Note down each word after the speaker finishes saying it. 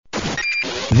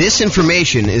This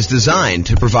information is designed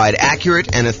to provide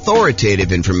accurate and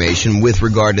authoritative information with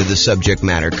regard to the subject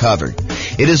matter covered.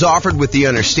 It is offered with the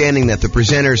understanding that the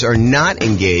presenters are not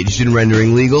engaged in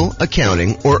rendering legal,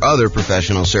 accounting, or other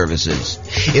professional services.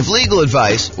 If legal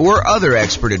advice or other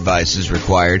expert advice is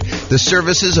required, the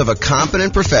services of a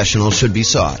competent professional should be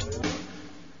sought.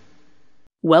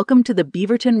 Welcome to the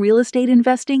Beaverton Real Estate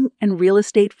Investing and Real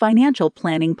Estate Financial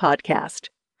Planning Podcast.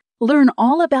 Learn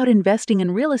all about investing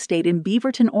in real estate in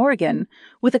Beaverton, Oregon,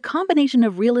 with a combination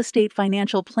of real estate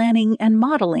financial planning and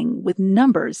modeling with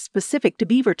numbers specific to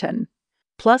Beaverton,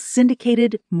 plus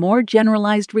syndicated, more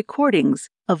generalized recordings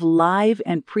of live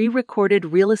and pre-recorded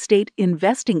real estate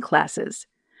investing classes,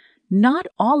 not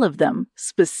all of them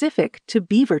specific to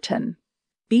Beaverton.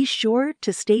 Be sure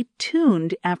to stay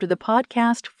tuned after the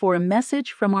podcast for a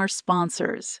message from our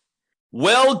sponsors.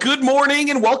 Well, good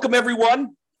morning and welcome,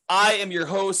 everyone. I am your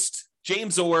host,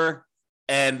 James Orr,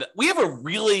 and we have a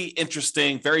really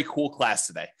interesting, very cool class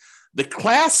today. The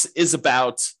class is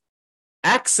about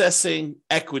accessing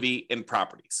equity in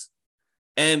properties.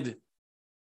 And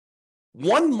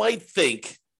one might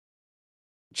think,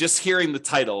 just hearing the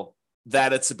title,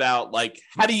 that it's about like,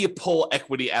 how do you pull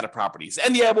equity out of properties?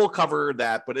 And yeah, we'll cover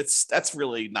that, but that's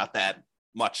really not that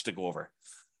much to go over.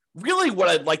 Really, what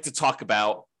I'd like to talk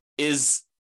about is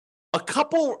a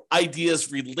couple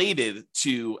ideas related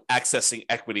to accessing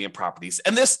equity in properties.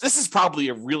 And this is probably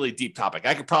a really deep topic.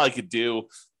 I could do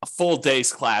a full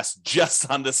day's class just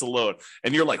on this alone.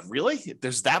 And you're like, really?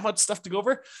 There's that much stuff to go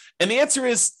over? And the answer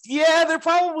is, yeah, there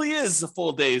probably is a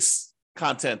full day's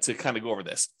content to kind of go over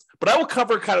this. But I will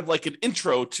cover kind of like an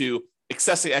intro to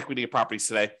accessing equity in properties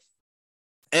today.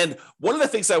 And one of the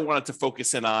things I wanted to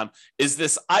focus in on is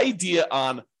this idea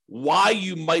on why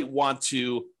you might want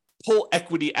to pull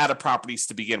equity out of properties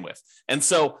to begin with. And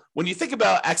so when you think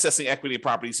about accessing equity in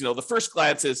properties, the first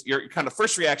glance is your kind of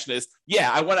first reaction is,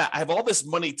 yeah, I have all this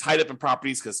money tied up in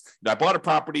properties because I bought a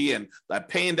property and I'm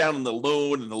paying down on the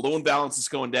loan and the loan balance is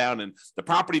going down and the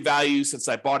property value since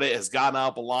I bought it has gone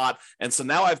up a lot. And so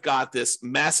now I've got this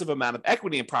massive amount of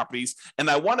equity in properties and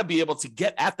I want to be able to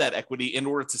get at that equity in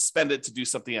order to spend it to do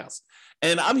something else.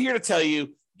 And I'm here to tell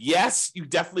you, yes, you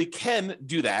definitely can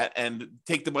do that and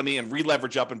take the money and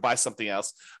re-leverage up and buy something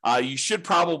else. You should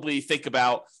probably think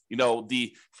about,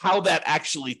 how that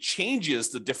actually changes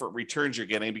the different returns you're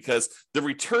getting, because the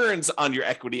returns on your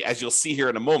equity, as you'll see here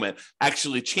in a moment,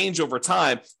 actually change over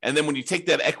time. And then when you take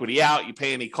that equity out, you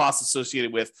pay any costs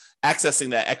associated with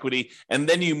accessing that equity, and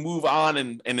then you move on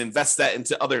and invest that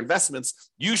into other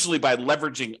investments, usually by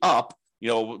leveraging up,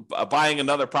 buying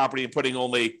another property and putting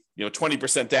only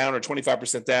 20% down or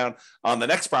 25% down on the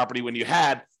next property when you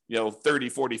had 30,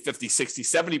 40, 50, 60,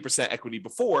 70% equity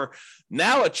before.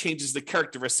 Now it changes the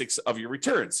characteristics of your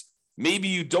returns. Maybe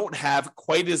you don't have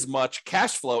quite as much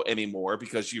cash flow anymore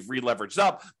because you've re-leveraged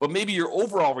up, but maybe your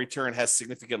overall return has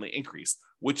significantly increased,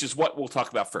 which is what we'll talk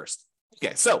about first.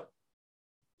 Okay, so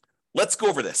let's go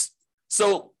over this.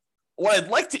 So what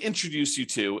I'd like to introduce you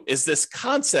to is this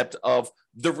concept of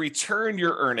the return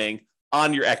you're earning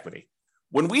on your equity.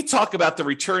 When we talk about the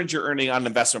returns you're earning on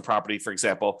investment property, for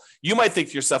example, you might think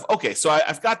to yourself, okay, so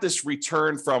I've got this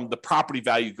return from the property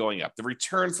value going up, the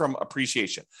return from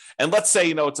appreciation. And let's say,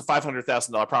 it's a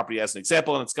 $500,000 property as an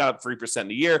example, and it's got up 3%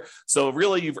 a year. So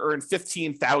really you've earned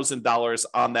 $15,000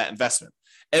 on that investment.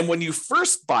 And when you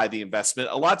first buy the investment,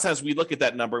 a lot of times we look at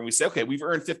that number and we say, okay, we've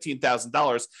earned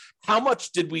 $15,000. How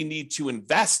much did we need to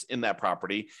invest in that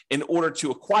property in order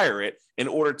to acquire it, in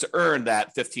order to earn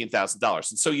that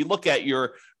 $15,000? And so you look at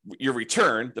your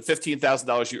return, the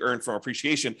 $15,000 you earned from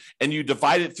appreciation, and you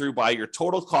divide it through by your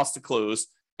total cost to close,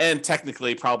 and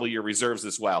technically probably your reserves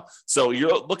as well. So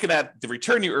you're looking at the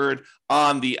return you earned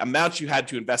on the amount you had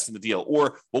to invest in the deal,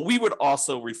 or what we would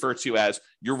also refer to as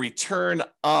your return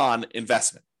on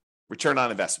investment. Return on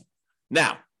investment.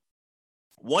 Now,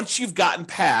 once you've gotten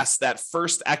past that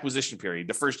first acquisition period,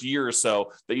 the first year or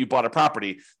so that you bought a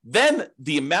property, then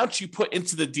the amount you put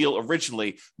into the deal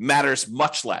originally matters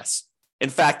much less. In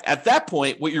fact, at that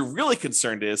point, what you're really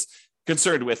concerned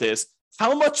with is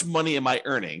how much money am I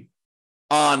earning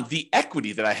on the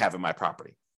equity that I have in my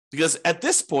property? Because at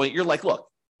this point, you're like, look,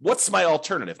 what's my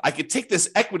alternative? I could take this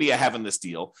equity I have in this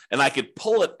deal and I could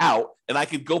pull it out and I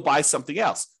could go buy something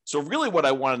else. So really what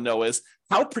I want to know is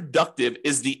how productive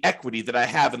is the equity that I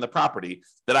have in the property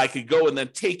that I could go and then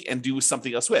take and do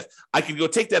something else with? I could go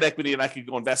take that equity and I could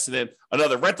go invest it in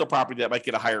another rental property that might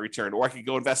get a higher return, or I could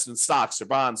go invest in stocks or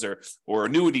bonds or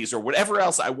annuities or whatever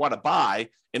else I want to buy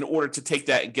in order to take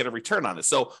that and get a return on it.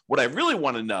 So what I really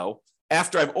want to know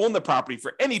after I've owned the property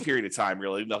for any period of time,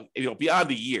 really,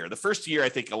 beyond a year. The first year, I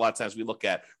think a lot of times we look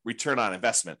at return on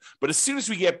investment. But as soon as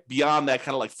we get beyond that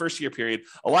kind of like first year period,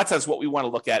 a lot of times what we want to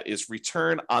look at is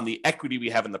return on the equity we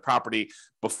have in the property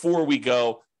before we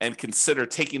go and consider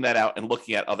taking that out and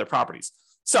looking at other properties.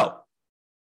 So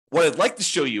what I'd like to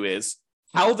show you is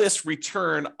how this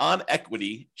return on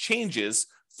equity changes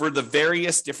for the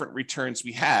various different returns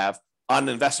we have on an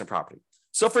investment property.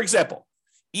 So for example,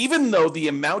 even though the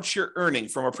amount you're earning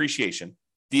from appreciation,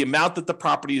 the amount that the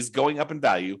property is going up in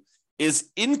value, is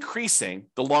increasing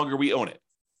the longer we own it.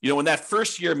 In that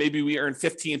first year, maybe we earned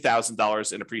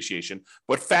 $15,000 in appreciation,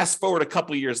 but fast forward a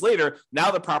couple of years later, now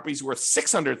the property's worth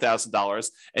 $600,000.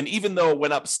 And even though it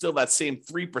went up still that same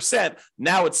 3%,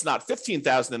 now it's not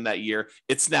 $15,000 in that year,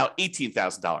 it's now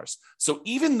 $18,000. So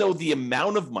even though the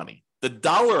amount of money, the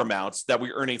dollar amounts that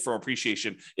we're earning from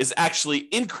appreciation is actually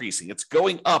increasing. It's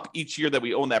going up each year that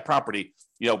we own that property,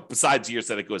 besides years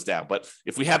that it goes down. But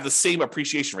if we have the same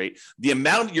appreciation rate, the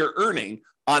amount you're earning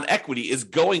on equity is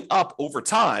going up over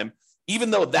time,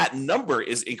 even though that number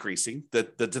is increasing,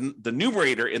 the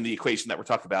numerator in the equation that we're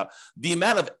talking about, the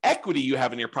amount of equity you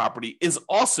have in your property is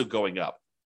also going up.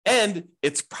 And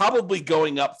it's probably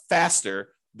going up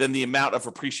faster than the amount of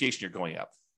appreciation you're going up,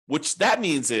 which that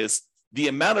means is the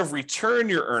amount of return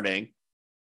you're earning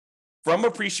from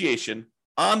appreciation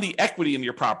on the equity in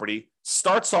your property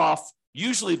starts off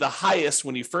usually the highest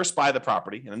when you first buy the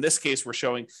property. And in this case, we're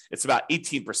showing it's about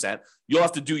 18%. You'll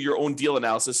have to do your own deal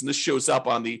analysis. And this shows up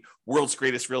on the world's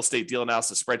greatest real estate deal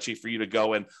analysis spreadsheet for you to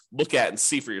go and look at and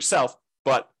see for yourself.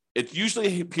 But it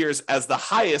usually appears as the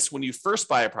highest when you first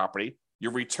buy a property,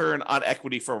 your return on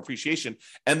equity from appreciation,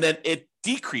 and then it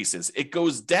decreases. It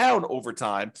goes down over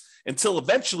time until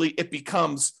eventually it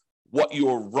becomes what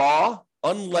your raw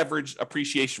unleveraged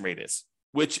appreciation rate is,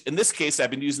 which in this case, I've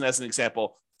been using as an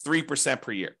example, 3%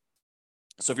 per year.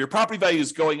 So if your property value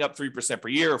is going up 3% per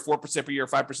year or 4% per year or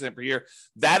 5% per year,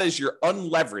 that is your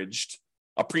unleveraged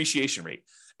appreciation rate.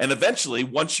 And eventually,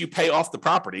 once you pay off the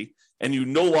property and you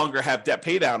no longer have debt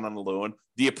pay down on the loan,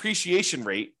 the appreciation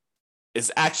rate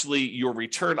is actually your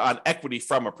return on equity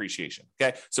from appreciation.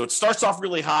 Okay. So it starts off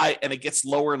really high and it gets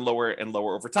lower and lower and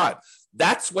lower over time.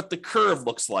 That's what the curve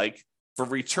looks like for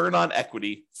return on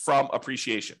equity from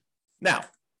appreciation. Now,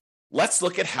 let's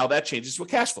look at how that changes with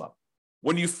cash flow.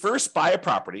 When you first buy a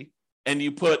property and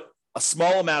you put a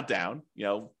small amount down,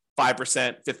 5%,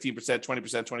 15%, 20%,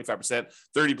 25%,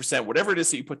 30%, whatever it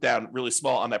is that you put down really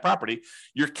small on that property,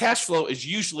 your cash flow is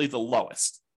usually the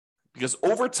lowest because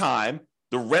over time,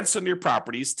 the rents on your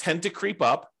properties tend to creep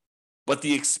up, but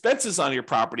the expenses on your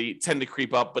property tend to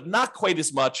creep up, but not quite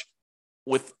as much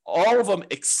with all of them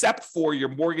except for your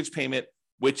mortgage payment,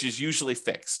 which is usually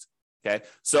fixed. Okay.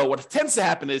 So what tends to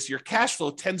happen is your cash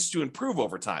flow tends to improve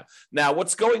over time. Now,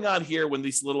 what's going on here when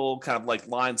these little kind of like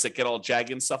lines that get all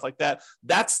jagged and stuff like that,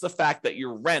 that's the fact that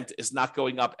your rent is not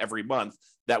going up every month,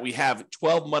 that we have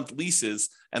 12-month leases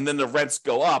and then the rents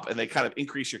go up and they kind of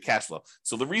increase your cash flow.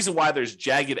 So the reason why there's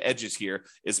jagged edges here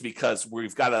is because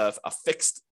we've got a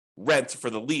fixed rent for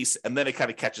the lease and then it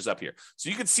kind of catches up here. So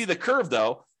you can see the curve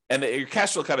though, and your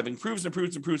cash flow kind of improves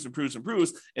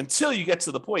until you get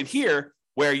to the point here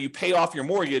where you pay off your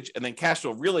mortgage and then cash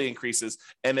flow really increases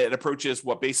and it approaches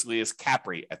what basically is cap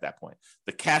rate at that point.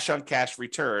 The cash on cash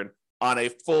return on a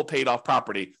full paid off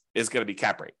property is going to be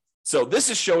cap rate. So this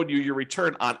is showing you your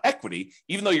return on equity.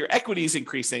 Even though your equity is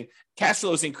increasing, cash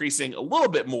flow is increasing a little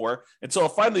bit more until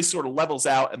it finally sort of levels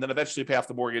out and then eventually pay off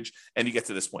the mortgage and you get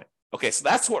to this point. Okay, so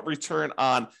that's what return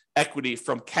on equity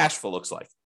from cash flow looks like.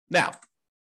 Now,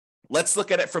 let's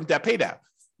look at it from debt pay down.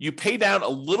 You pay down a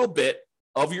little bit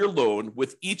of your loan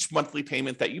with each monthly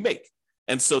payment that you make.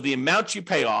 And so the amount you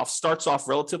pay off starts off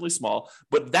relatively small,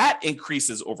 but that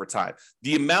increases over time.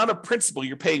 The amount of principal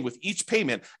you're paying with each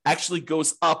payment actually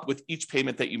goes up with each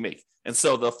payment that you make. And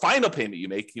so the final payment you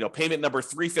make, payment number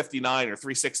 359 or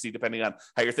 360, depending on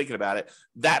how you're thinking about it,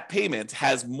 that payment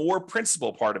has more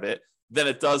principal part of it than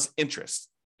it does interest.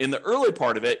 In the early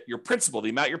part of it, your principal, the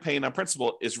amount you're paying on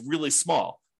principal is really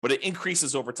small, but it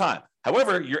increases over time.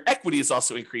 However, your equity is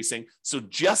also increasing. So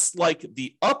just like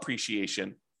the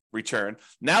appreciation return,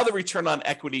 now the return on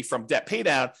equity from debt pay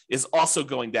down is also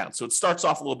going down. So it starts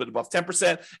off a little bit above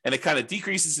 10% and it kind of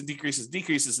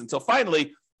decreases until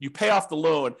finally you pay off the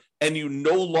loan and you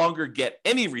no longer get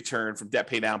any return from debt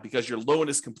pay down because your loan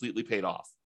is completely paid off.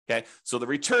 Okay. So the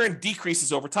return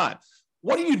decreases over time.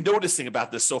 What are you noticing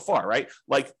about this so far, right?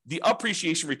 Like the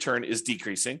appreciation return is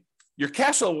decreasing. Your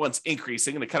cash flow one's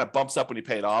increasing and it kind of bumps up when you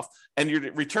pay it off. And your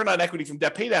return on equity from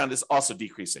debt pay down is also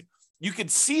decreasing. You can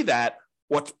see that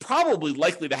what's probably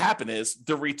likely to happen is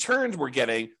the returns we're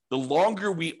getting, the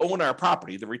longer we own our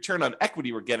property, the return on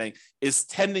equity we're getting is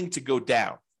tending to go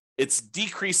down. It's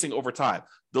decreasing over time.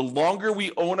 The longer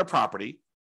we own a property,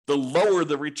 the lower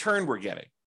the return we're getting,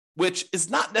 which is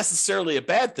not necessarily a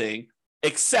bad thing,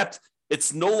 except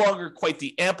it's no longer quite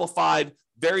the amplified,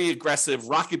 very aggressive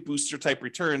rocket booster type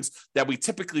returns that we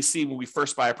typically see when we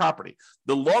first buy a property.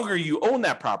 The longer you own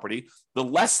that property, the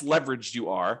less leveraged you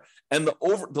are, and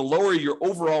the lower your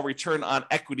overall return on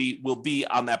equity will be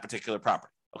on that particular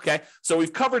property. Okay, so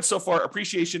we've covered so far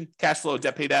appreciation, cash flow,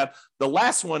 debt pay down. The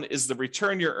last one is the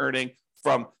return you're earning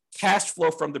from cash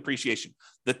flow from depreciation,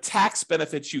 the tax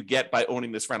benefits you get by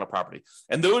owning this rental property.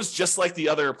 And those, just like the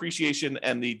other appreciation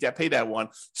and the debt pay down one,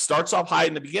 starts off high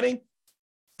in the beginning,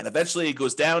 and eventually it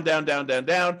goes down, down, down, down,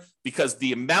 down, because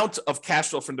the amount of cash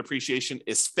flow from depreciation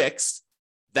is fixed.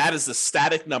 That is a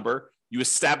static number. You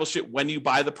establish it when you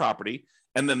buy the property,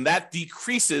 and then that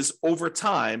decreases over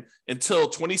time until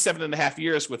 27 and a half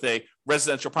years with a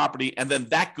residential property, and then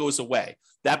that goes away.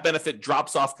 That benefit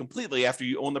drops off completely after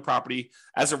you own the property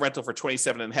as a rental for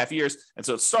 27 and a half years, and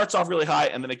so it starts off really high,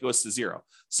 and then it goes to zero.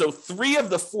 So 3 of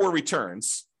the 4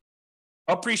 returns,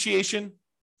 appreciation,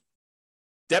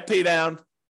 debt pay down,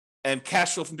 and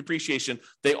cash flow from depreciation,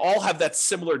 they all have that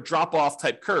similar drop-off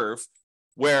type curve,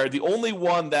 where the only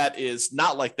one that is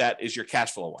not like that is your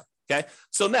cash flow one. Okay,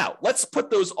 so now let's put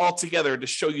those all together to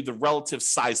show you the relative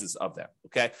sizes of them.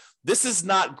 Okay, this is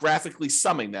not graphically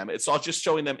summing them, it's all just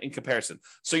showing them in comparison.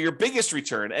 So your biggest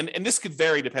return, and this could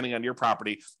vary depending on your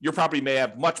property may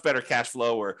have much better cash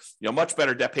flow, or much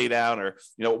better debt pay down, or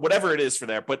whatever it is for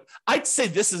there. But I'd say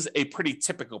this is a pretty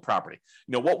typical property,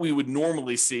 what we would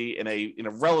normally see in a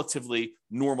relatively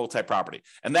normal type property.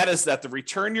 And that is that the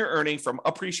return you're earning from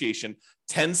appreciation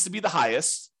tends to be the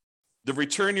highest. The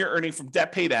return you're earning from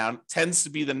debt pay down tends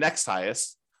to be the next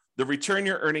highest. The return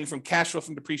you're earning from cash flow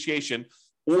from depreciation,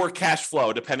 or cash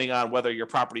flow, depending on whether your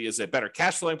property is a better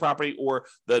cash flowing property or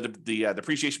the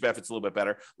depreciation benefit's a little bit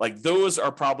better. Like, those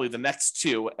are probably the next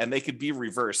 2, and they could be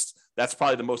reversed. That's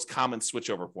probably the most common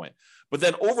switchover point. But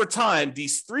then over time,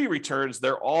 these 3 returns,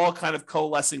 they're all kind of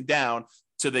coalescing down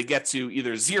till they get to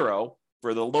either zero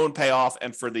for the loan payoff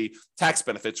and for the tax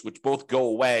benefits, which both go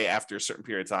away after a certain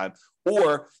period of time,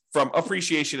 or from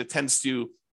appreciation, it tends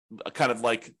to kind of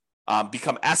like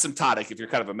become asymptotic. If you're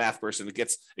kind of a math person, it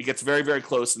gets very, very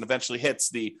close and eventually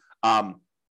hits the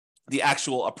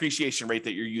actual appreciation rate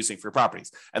that you're using for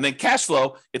properties. And then cash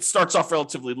flow, it starts off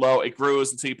relatively low, it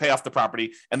grows until you pay off the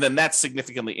property, and then that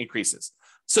significantly increases.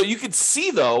 So you can see,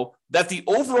 though, that the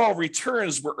overall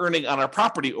returns we're earning on our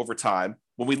property over time,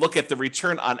 when we look at the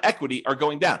return on equity, are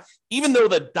going down, even though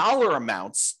the dollar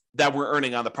amounts that we're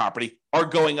earning on the property are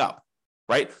going up,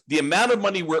 right? The amount of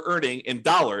money we're earning in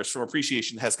dollars from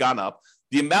appreciation has gone up.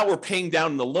 The amount we're paying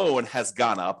down in the loan has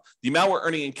gone up. The amount we're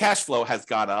earning in cash flow has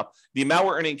gone up. The amount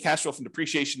we're earning in cash flow from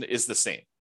depreciation is the same.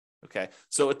 Okay,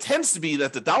 so it tends to be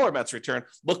that the dollar amounts return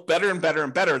look better and better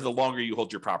and better the longer you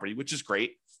hold your property, which is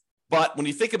great. But when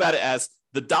you think about it as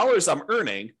the dollars I'm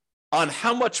earning on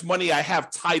how much money I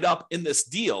have tied up in this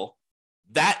deal,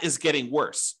 that is getting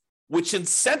worse, which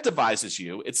incentivizes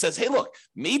you. It says, hey, look,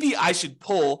 maybe I should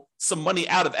pull some money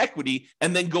out of equity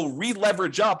and then go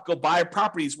re-leverage up, go buy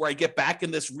properties where I get back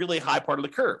in this really high part of the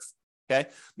curve. Okay,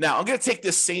 now I'm going to take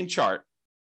this same chart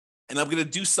and I'm going to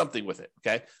do something with it.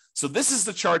 Okay, so this is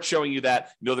the chart showing you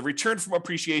that, the return from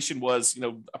appreciation was,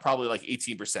 probably like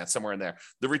 18%, somewhere in there.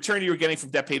 The return you were getting from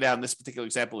debt pay down in this particular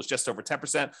example is just over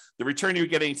 10%. The return you were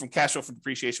getting from cash flow from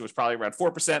depreciation was probably around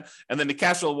 4%. And then the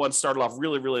cash flow one started off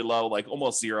really, really low, like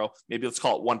almost zero. Maybe let's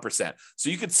call it 1%. So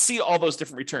you could see all those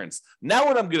different returns. Now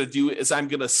what I'm going to do is I'm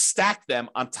going to stack them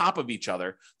on top of each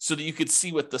other so that you could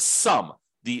see what the sum,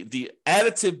 the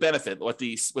additive benefit, what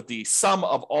the sum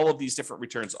of all of these different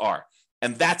returns are.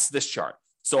 And that's this chart.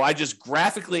 So I just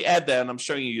graphically add that, and I'm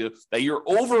showing you that your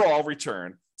overall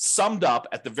return summed up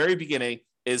at the very beginning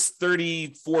is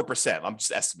 34%. I'm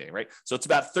just estimating, right? So it's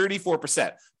about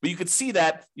 34%. But you could see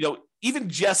that, even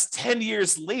just 10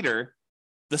 years later,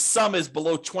 the sum is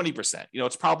below 20%.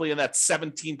 It's probably in that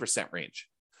 17% range.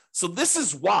 So this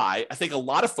is why I think a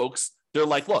lot of folks, they're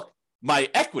like, look, my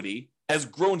equity has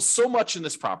grown so much in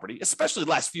this property, especially the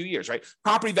last few years, right?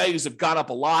 Property values have gone up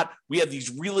a lot. We have these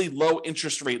really low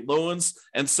interest rate loans.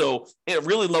 And so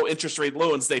really low interest rate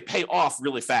loans, they pay off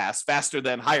really fast, faster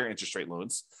than higher interest rate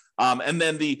loans. And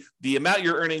then the amount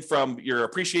you're earning from your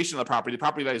appreciation of the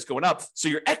property value is going up. So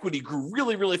your equity grew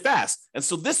really, really fast. And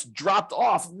so this dropped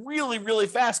off really, really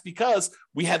fast because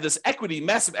we had this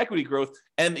massive equity growth.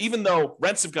 And even though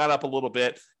rents have gone up a little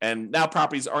bit and now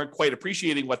properties aren't quite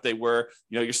appreciating what they were,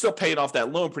 you're still paying off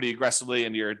that loan pretty aggressively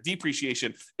and your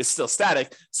depreciation is still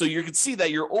static. So you can see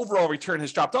that your overall return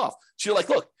has dropped off. So you're like,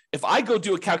 look, if I go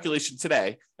do a calculation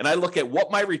today and I look at what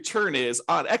my return is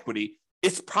on equity,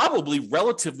 it's probably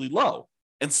relatively low.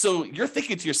 And so you're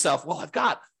thinking to yourself, well, I've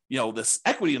got, this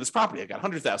equity in this property. I got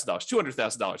 $100,000,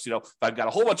 $200,000. If I've got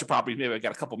a whole bunch of properties, maybe I've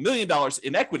got a couple $1 million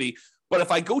in equity. But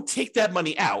if I go take that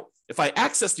money out, if I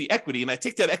access the equity and I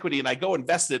take that equity and I go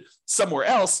invest it somewhere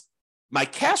else, my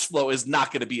cash flow is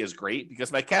not going to be as great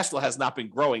because my cash flow has not been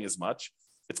growing as much.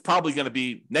 It's probably going to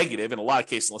be negative in a lot of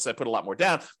cases unless I put a lot more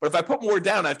down. But if I put more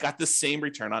down, I've got the same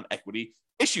return on equity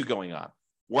issue going on,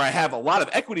 where I have a lot of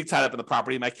equity tied up in the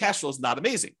property, my cash flow is not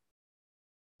amazing.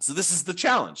 So this is the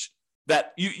challenge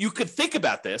that you could think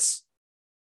about this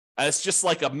as just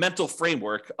like a mental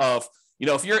framework of,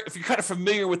 if you're kind of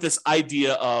familiar with this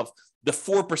idea of the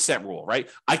 4% rule, right?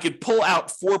 I could pull out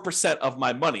 4% of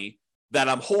my money that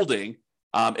I'm holding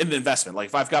in an investment. Like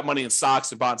if I've got money in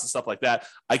stocks and bonds and stuff like that,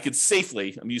 I could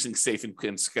safely, I'm using safe in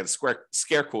kind of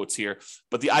scare quotes here,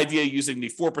 but the idea using the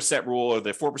 4% rule or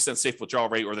the 4% safe withdrawal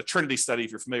rate or the Trinity study,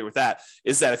 if you're familiar with that,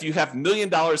 is that if you have $1 million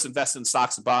invested in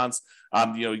stocks and bonds,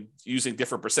 using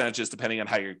different percentages depending on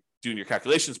how you're doing your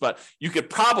calculations, but you could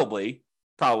probably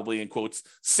in quotes,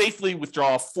 safely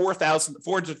withdraw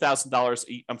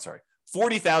 $400,000. I'm sorry.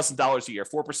 $40,000 a year,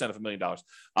 4% of $1 million,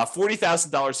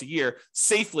 $40,000 a year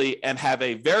safely and have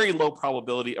a very low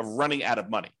probability of running out of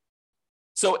money.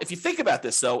 So if you think about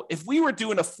this, though, if we were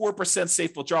doing a 4%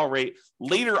 safe withdrawal rate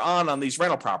later on these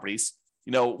rental properties,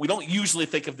 we don't usually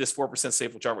think of this 4%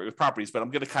 safe withdrawal rate with properties, but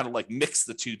I'm going to kind of like mix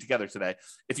the two together today.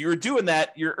 If you were doing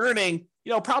that, you're earning,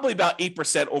 probably about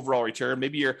 8% overall return.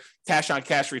 Maybe your cash on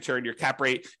cash return, your cap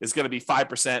rate is going to be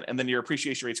 5%, and then your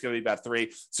appreciation rate is going to be about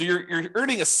 3%. So you're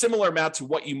earning a similar amount to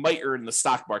what you might earn in the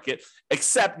stock market,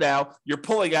 except now you're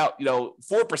pulling out,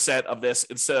 4% of this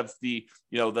instead of the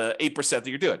 8% that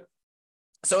you're doing.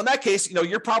 So in that case,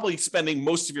 you're probably spending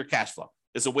most of your cash flow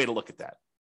is a way to look at that.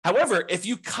 However, if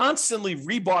you constantly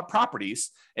rebought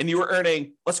properties and you were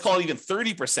earning, let's call it even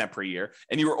 30% per year,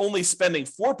 and you were only spending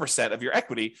 4% of your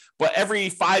equity, but every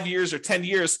 5 years or 10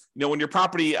 years, when your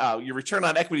property, your return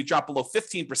on equity dropped below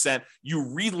 15%,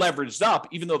 you re-leveraged up,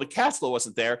 even though the cash flow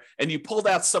wasn't there, and you pulled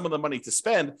out some of the money to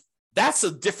spend. That's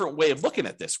a different way of looking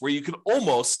at this, where you could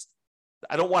almost,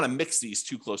 I don't want to mix these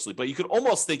too closely, but you could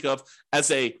almost think of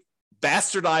as a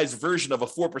bastardized version of a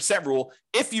 4% rule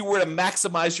if you were to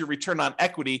maximize your return on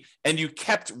equity and you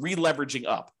kept re-leveraging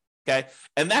up, okay?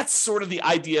 And that's sort of the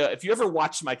idea. If you ever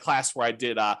watched my class where I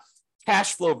did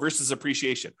cash flow versus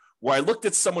appreciation, where I looked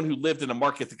at someone who lived in a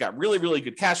market that got really, really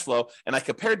good cash flow, and I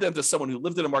compared them to someone who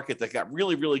lived in a market that got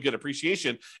really, really good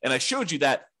appreciation, and I showed you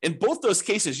that in both those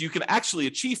cases, you can actually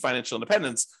achieve financial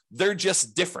independence. They're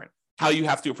just different how you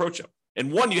have to approach them.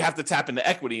 And one, you have to tap into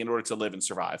equity in order to live and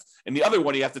survive. And the other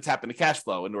one, you have to tap into cash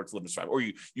flow in order to live and survive. Or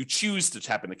you choose to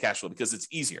tap into cash flow because it's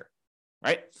easier,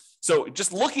 right? So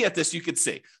just looking at this, you could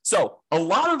see. So a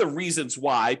lot of the reasons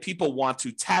why people want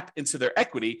to tap into their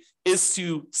equity is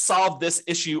to solve this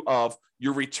issue of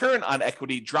your return on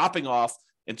equity dropping off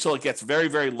until it gets very,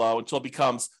 very low, until it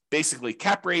becomes basically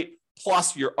cap rate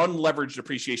plus your unleveraged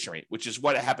depreciation rate, which is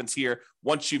what happens here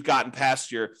once you've gotten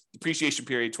past your depreciation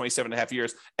period, 27 and a half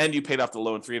years, and you paid off the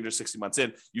loan 360 months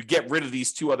in. You get rid of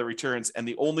these two other returns, and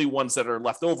the only ones that are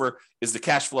left over is the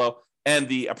cash flow and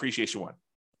the appreciation one.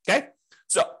 Okay?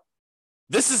 So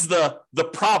this is the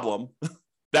problem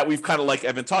that we've kind of like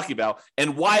I've been talking about,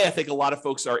 and why I think a lot of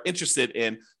folks are interested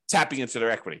in tapping into their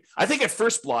equity. I think at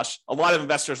first blush, a lot of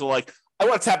investors are like, I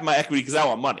want to tap my equity because I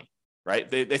want money. Right?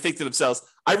 They think to themselves,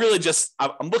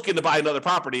 I'm looking to buy another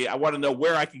property. I want to know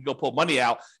where I can go pull money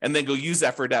out and then go use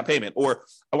that for a down payment. Or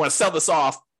I want to sell this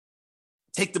off,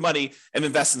 take the money and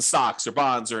invest in stocks or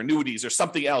bonds or annuities or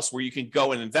something else where you can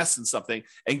go and invest in something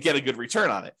and get a good return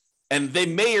on it. And they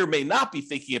may or may not be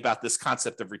thinking about this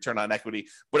concept of return on equity.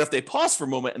 But if they pause for a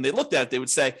moment and they looked at it, they would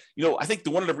say, I think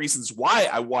one of the reasons why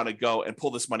I want to go and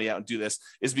pull this money out and do this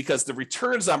is because the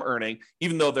returns I'm earning,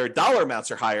 even though their dollar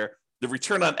amounts are higher, the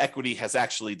return on equity has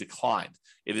actually declined.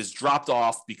 It has dropped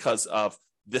off because of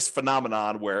this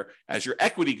phenomenon where as your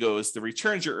equity goes, the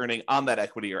returns you're earning on that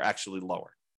equity are actually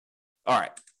lower. All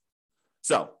right.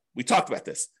 So we talked about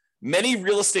this. Many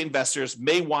real estate investors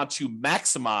may want to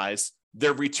maximize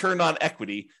their return on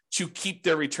equity to keep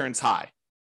their returns high.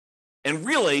 And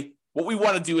really, what we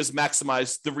want to do is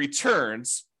maximize the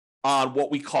returns on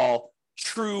what we call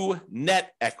true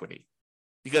net equity.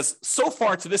 Because so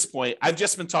far to this point, I've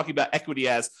just been talking about equity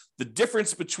as the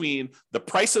difference between the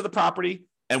price of the property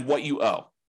and what you owe.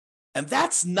 And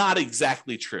that's not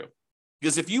exactly true.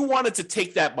 Because if you wanted to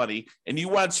take that money and you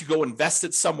wanted to go invest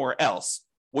it somewhere else,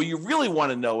 what you really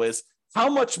want to know is how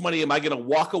much money am I going to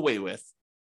walk away with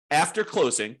after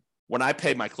closing when I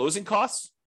pay my closing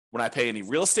costs, when I pay any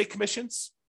real estate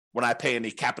commissions, when I pay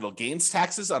any capital gains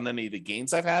taxes on any of the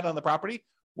gains I've had on the property,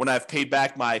 when I've paid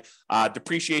back my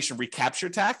depreciation recapture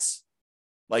tax.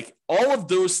 Like all of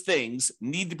those things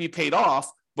need to be paid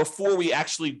off before we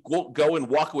actually go and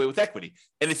walk away with equity.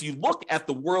 And if you look at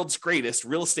the world's greatest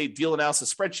real estate deal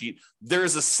analysis spreadsheet,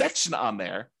 there's a section on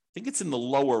there, I think it's in the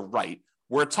lower right,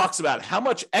 where it talks about how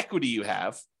much equity you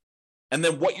have and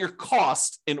then what your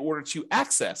cost in order to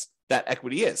access that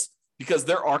equity is. Because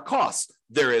there are costs.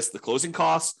 There is the closing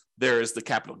costs, there is the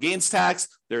capital gains tax,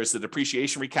 there is the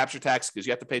depreciation recapture tax because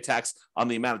you have to pay tax on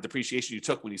the amount of depreciation you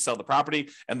took when you sell the property,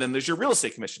 and then there's your real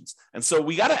estate commissions. And so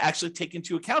we got to actually take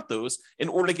into account those in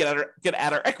order to get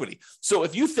at our equity. So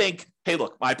if you think, hey,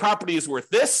 look, my property is worth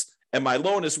this and my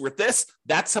loan is worth this,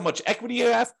 that's how much equity you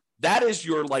have. That is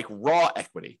your like raw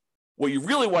equity. What you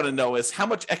really want to know is how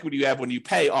much equity you have when you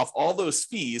pay off all those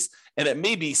fees, and it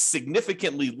may be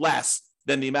significantly less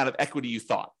than the amount of equity you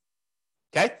thought.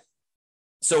 Okay?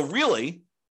 So really,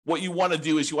 what you want to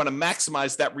do is you want to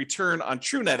maximize that return on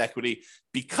true net equity,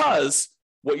 because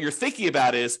what you're thinking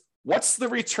about is what's the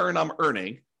return I'm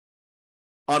earning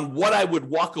on what I would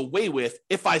walk away with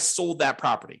if I sold that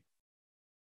property?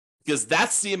 Because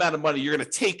that's the amount of money you're going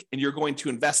to take and you're going to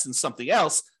invest in something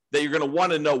else that you're going to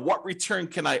want to know what return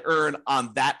can I earn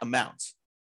on that amount.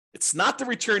 It's not the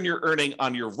return you're earning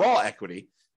on your raw equity.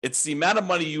 It's the amount of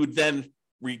money you would then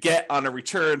get on a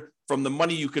return from the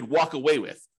money you could walk away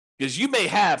with. Because you may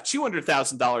have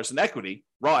 $200,000 in equity,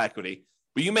 raw equity,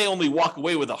 but you may only walk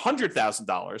away with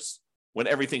 $100,000 when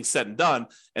everything's said and done.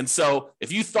 And so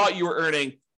if you thought you were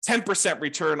earning 10%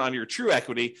 return on your true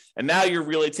equity, and now you're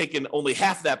really taking only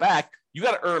half of that back, you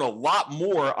got to earn a lot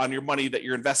more on your money that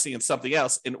you're investing in something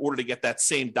else in order to get that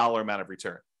same dollar amount of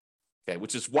return. Okay,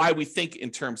 which is why we think in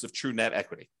terms of true net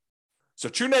equity. So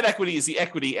true net equity is the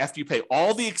equity after you pay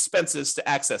all the expenses to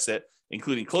access it,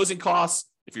 including closing costs.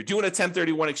 If you're doing a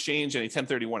 1031 exchange, any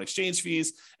 1031 exchange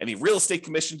fees, any real estate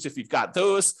commissions, if you've got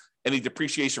those, any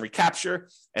depreciation recapture,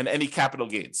 and any capital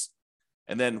gains.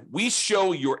 And then we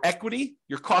show your equity,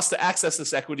 your cost to access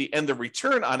this equity, and the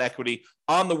return on equity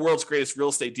on the world's greatest real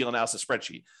estate deal analysis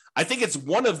spreadsheet. I think it's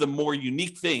one of the more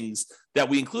unique things that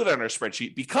we include on our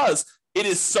spreadsheet because it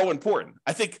is so important.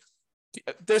 I think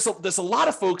there's a lot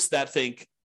of folks that think,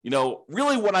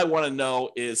 really what I want to know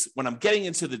is when I'm getting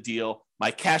into the deal,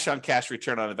 my cash on cash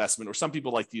return on investment, or some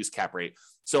people like to use cap rate.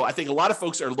 So I think a lot of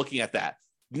folks are looking at that.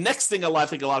 Next thing I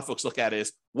think a lot of folks look at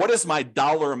is what is my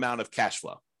dollar amount of cash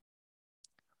flow?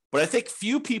 But I think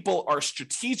few people are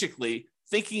strategically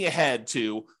thinking ahead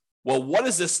to, well, what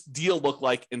does this deal look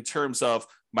like in terms of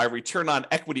my return on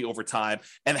equity over time?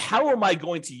 And how am I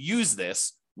going to use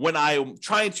this when I'm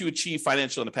trying to achieve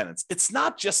financial independence? It's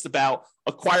not just about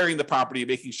acquiring the property and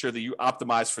making sure that you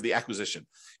optimize for the acquisition.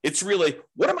 It's really,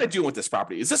 what am I doing with this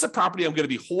property? Is this a property I'm going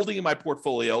to be holding in my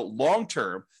portfolio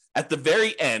long-term at the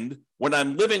very end when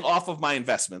I'm living off of my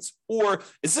investments? Or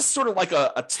is this sort of like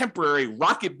a temporary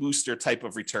rocket booster type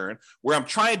of return where I'm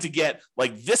trying to get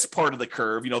like this part of the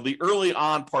curve, the early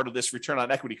on part of this return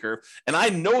on equity curve, and I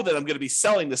know that I'm going to be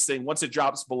selling this thing once it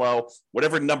drops below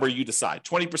whatever number you decide,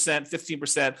 20%,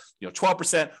 15%,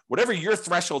 12%, whatever your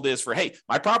threshold is for, hey,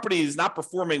 my property is not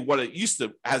performing what it used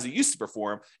to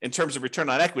perform in terms of return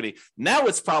on equity. Now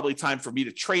it's probably time for me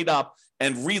to trade up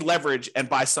and re-leverage and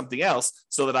buy something else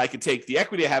so that I can take the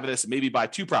equity I have in this and maybe buy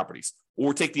 2 properties,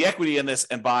 or take the equity in this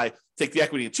and take the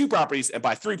equity in 2 properties and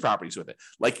buy 3 properties with it.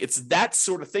 Like, it's that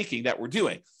sort of thinking that we're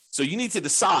doing. So you need to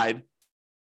decide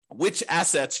which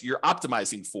assets you're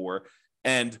optimizing for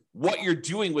and what you're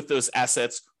doing with those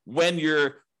assets when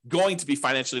you're going to be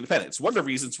financially independent. It's one of the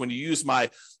reasons when you use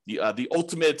the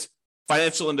ultimate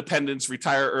financial independence,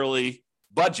 retire early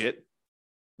budget,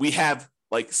 we have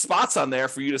like spots on there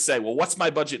for you to say, well, what's my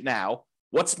budget now?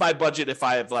 What's my budget if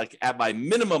I have like at my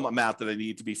minimum amount that I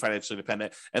need to be financially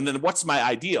independent? And then what's my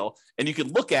ideal? And you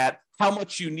can look at how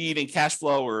much you need in cash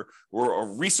flow or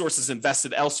resources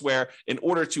invested elsewhere in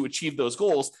order to achieve those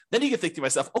goals. Then you can think to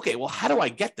myself, okay, well, how do I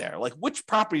get there? Like, which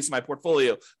properties in my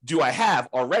portfolio do I have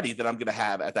already that I'm going to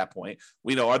have at that point?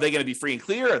 Are they going to be free and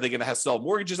clear? Are they going to have still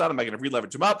mortgages on them? Am I going to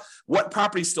re-leverage them up? What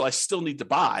properties do I still need to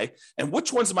buy? And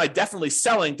which ones am I definitely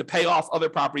selling to pay off other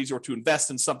properties or to invest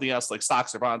in something else like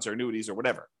stocks or bonds or annuities or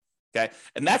whatever? Okay.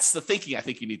 And that's the thinking I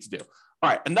think you need to do. All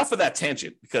right. Enough of that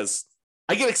tangent, because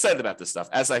I get excited about this stuff,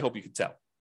 as I hope you can tell.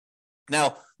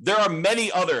 Now, there are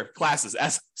many other classes,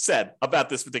 as said, about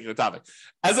this particular topic.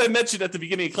 As I mentioned at the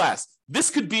beginning of class, this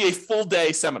could be a full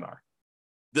day seminar.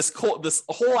 This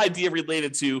whole idea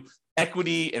related to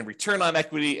equity and return on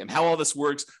equity and how all this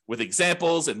works with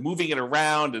examples and moving it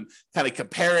around and kind of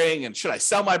comparing, and should I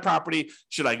sell my property?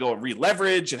 Should I go and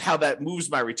re-leverage, and how that moves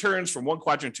my returns from one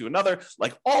quadrant to another?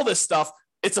 Like all this stuff,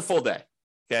 it's a full day.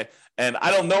 Okay. And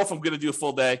I don't know if I'm going to do a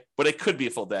full day, but it could be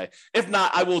a full day. If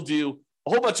not, I will do a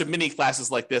whole bunch of mini classes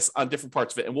like this on different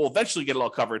parts of it, and we'll eventually get it all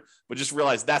covered, but just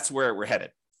realize that's where we're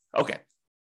headed. Okay.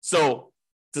 So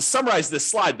to summarize this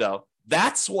slide though,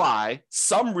 that's why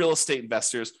some real estate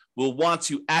investors will want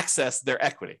to access their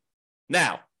equity.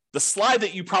 Now, the slide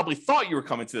that you probably thought you were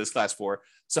coming to this class for,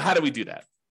 so how do we do that?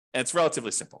 And it's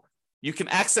relatively simple. You can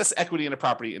access equity in a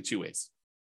property in two ways.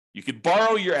 You could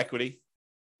borrow your equity,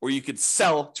 or you could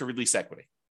sell to release equity,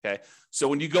 okay? So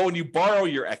when you go and you borrow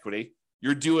your equity,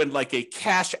 you're doing like a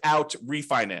cash out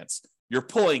refinance. You're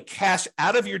pulling cash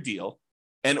out of your deal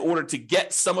in order to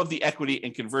get some of the equity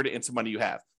and convert it into money you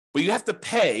have. But you have to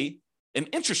pay an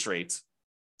interest rate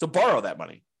to borrow that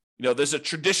money. You know, there's a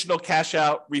traditional cash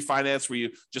out refinance where you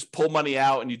just pull money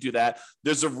out and you do that.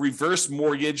 There's a reverse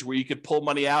mortgage where you could pull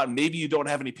money out and maybe you don't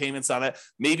have any payments on it.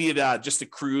 Maybe it just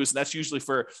accrues. And that's usually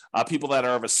for people that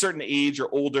are of a certain age or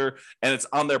older, and it's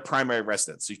on their primary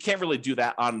residence. So you can't really do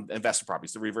that on investment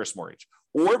properties, the reverse mortgage.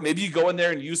 Or maybe you go in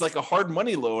there and use like a hard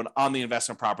money loan on the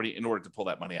investment property in order to pull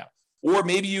that money out. Or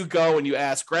maybe you go and you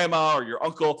ask grandma or your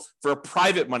uncle for a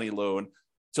private money loan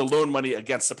to loan money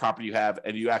against the property you have,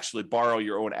 and you actually borrow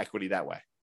your own equity that way.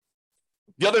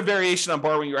 The other variation on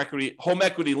borrowing your equity, home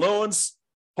equity loans,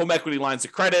 home equity lines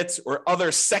of credit, or other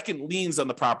second liens on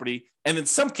the property. And in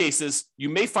some cases, you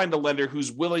may find a lender who's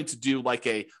willing to do like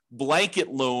a blanket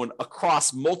loan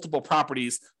across multiple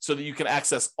properties so that you can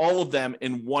access all of them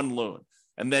in one loan.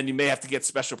 And then you may have to get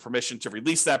special permission to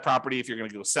release that property if you're going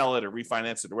to go sell it or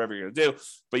refinance it or whatever you're going to do.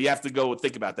 But you have to go and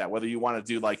think about that, whether you want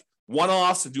to do like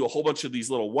one-offs and do a whole bunch of these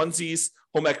little onesies,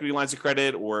 home equity lines of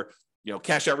credit, or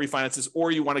cash out refinances,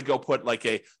 or you want to go put like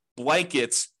a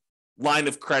blanket line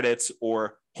of credit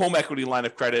or home equity line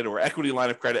of credit or equity line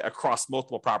of credit across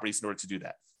multiple properties in order to do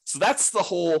that. So that's the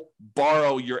whole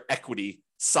borrow your equity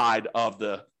side of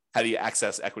the how do you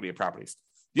access equity in properties.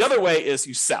 The other way is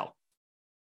you sell.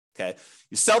 Okay,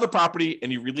 you sell the property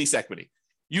and you release equity.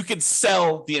 You can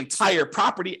sell the entire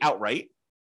property outright,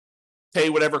 pay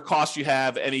whatever cost you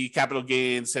have, any capital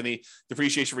gains, any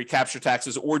depreciation, recapture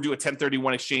taxes, or do a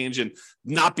 1031 exchange and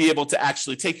not be able to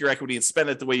actually take your equity and spend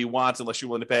it the way you want unless you're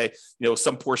willing to pay,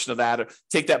 some portion of that, or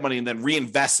take that money and then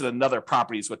reinvest in another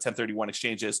property is what 1031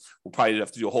 exchange is. We'll probably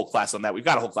have to do a whole class on that. We've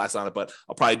got a whole class on it, but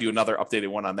I'll probably do another updated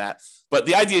one on that. But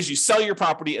the idea is you sell your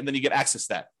property and then you get access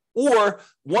to that. Or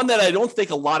one that I don't think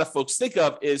a lot of folks think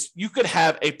of is you could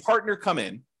have a partner come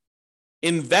in,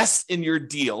 invest in your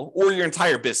deal or your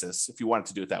entire business if you wanted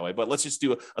to do it that way. But let's just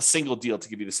do a single deal to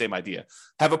give you the same idea.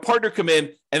 Have a partner come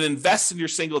in and invest in your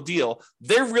single deal.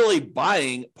 They're really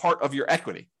buying part of your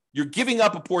equity. You're giving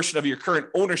up a portion of your current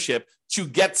ownership to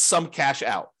get some cash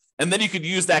out. And then you could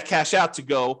use that cash out to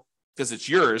go, because it's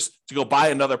yours, to go buy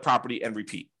another property and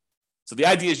repeat. So the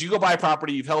idea is you go buy a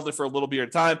property, you've held it for a little bit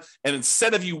of time, and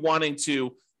instead of you wanting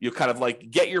to, kind of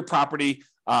like get your property,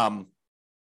 I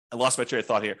lost my train of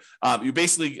thought here. You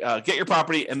basically get your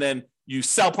property and then you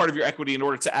sell part of your equity in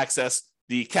order to access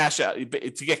the cash out,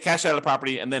 to get cash out of the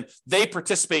property, and then they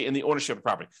participate in the ownership of the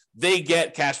property. They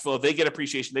get cash flow, they get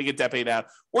appreciation, they get debt paid out,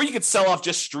 or you could sell off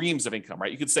just streams of income, right?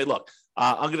 You could say, look,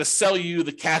 I'm going to sell you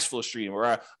the cash flow stream,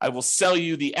 or I will sell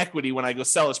you the equity when I go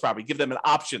sell this property, give them an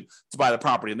option to buy the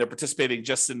property, and they're participating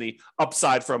just in the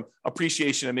upside from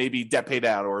appreciation and maybe debt paid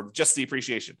out or just the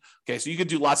appreciation. Okay, so you could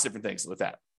do lots of different things with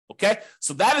that. Okay,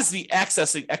 so that is the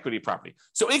accessing equity property.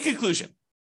 So in conclusion,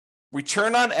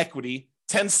 return on equity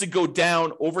tends to go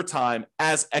down over time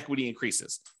as equity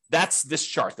increases. That's this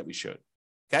chart that we showed.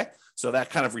 Okay, so that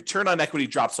kind of return on equity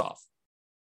drops off.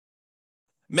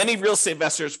 Many real estate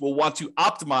investors will want to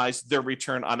optimize their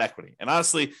return on equity. And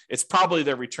honestly, it's probably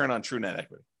their return on true net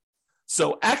equity.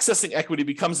 So accessing equity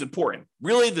becomes important.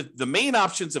 Really, the main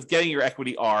options of getting your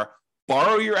equity are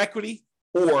borrow your equity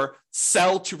or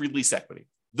sell to release equity.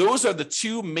 Those are the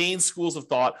two main schools of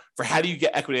thought for how do you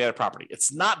get equity out of property.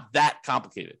 It's not that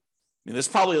complicated. I mean, there's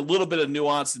probably a little bit of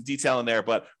nuance and detail in there,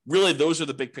 but really those are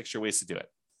the big picture ways to do it.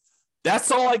 That's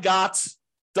all I got.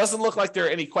 Doesn't look like there are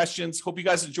any questions. Hope you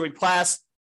guys enjoyed class.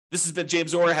 This has been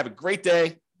James Orr. Have a great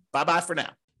day. Bye-bye for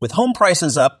now. With home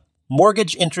prices up,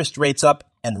 mortgage interest rates up,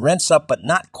 and rents up, but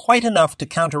not quite enough to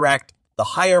counteract the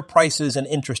higher prices and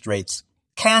interest rates,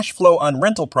 cash flow on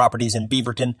rental properties in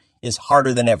Beaverton is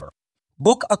harder than ever.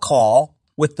 Book a call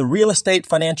with the Real Estate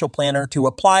Financial Planner to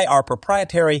apply our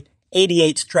proprietary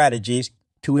 88 strategies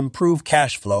to improve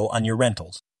cash flow on your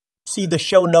rentals. See the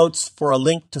show notes for a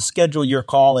link to schedule your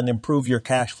call and improve your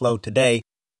cash flow today.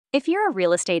 If you're a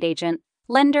real estate agent,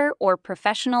 lender, or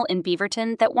professional in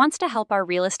Beaverton that wants to help our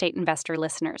real estate investor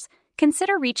listeners,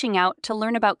 consider reaching out to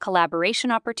learn about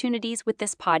collaboration opportunities with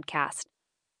this podcast.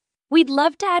 We'd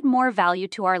love to add more value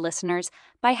to our listeners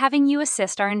by having you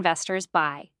assist our investors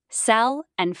buy, sell,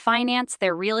 and finance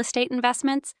their real estate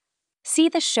investments. See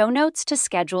the show notes to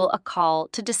schedule a call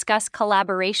to discuss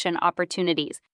collaboration opportunities